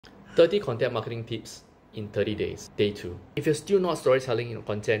30 content marketing tips in 30 days, day 2. If you're still not storytelling in your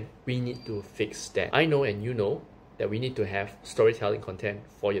content, we need to fix that. I know and you know that we need to have storytelling content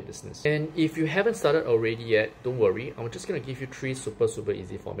for your business. And if you haven't started already yet, don't worry. I'm just going to give you 3 super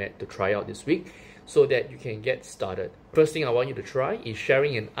easy format to try out this week so that you can get started. First thing I want you to try is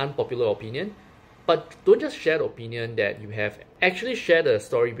sharing an unpopular opinion. But don't just share the opinion that you have. Actually share the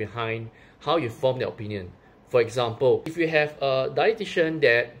story behind how you formed the opinion. For example, if you have a dietitian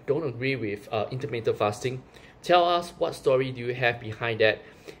that don't agree with intermittent fasting, tell us what story do you have behind that.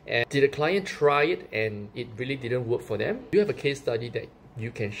 And did the client try it and it really didn't work for them? Do you have a case study that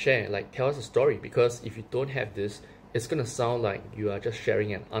you can share? Like, tell us a story, because if you don't have this, it's gonna sound like you are just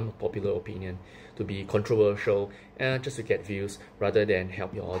sharing an unpopular opinion to be controversial and just to get views rather than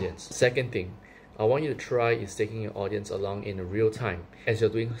help your audience. Second thing I want you to try is taking your audience along in real time as you're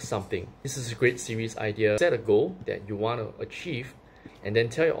doing something. This is a great series idea. Set a goal that you want to achieve and then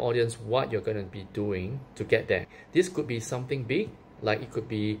tell your audience what you're going to be doing to get there. This could be something big, like it could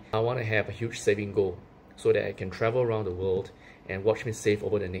be, I want to have a huge saving goal so that I can travel around the world and watch me save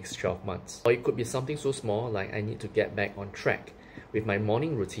over the next 12 months. Or it could be something so small like I need to get back on track with my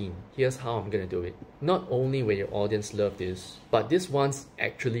morning routine. Here's how I'm gonna do it. Not only will your audience love this, but this one's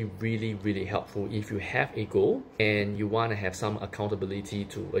actually really helpful if you have a goal and you want to have some accountability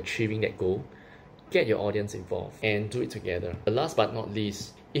to achieving that goal. Get your audience involved and do it together. Last but not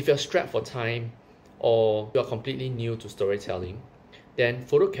least, if you're strapped for time or you're completely new to storytelling, then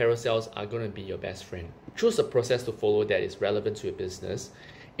photo carousels are going to be your best friend. Choose a process to follow that is relevant to your business.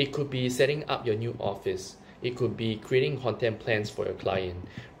 It could be setting up your new office. It could be creating content plans for your client.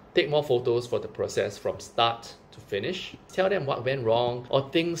 Take more photos for the process from start to finish. Tell them what went wrong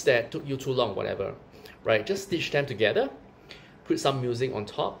or things that took you too long, whatever. Right? Just stitch them together, put some music on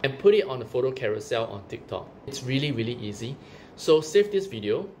top, and put it on the photo carousel on TikTok. It's really easy. So save this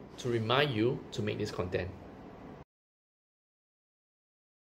video to remind you to make this content.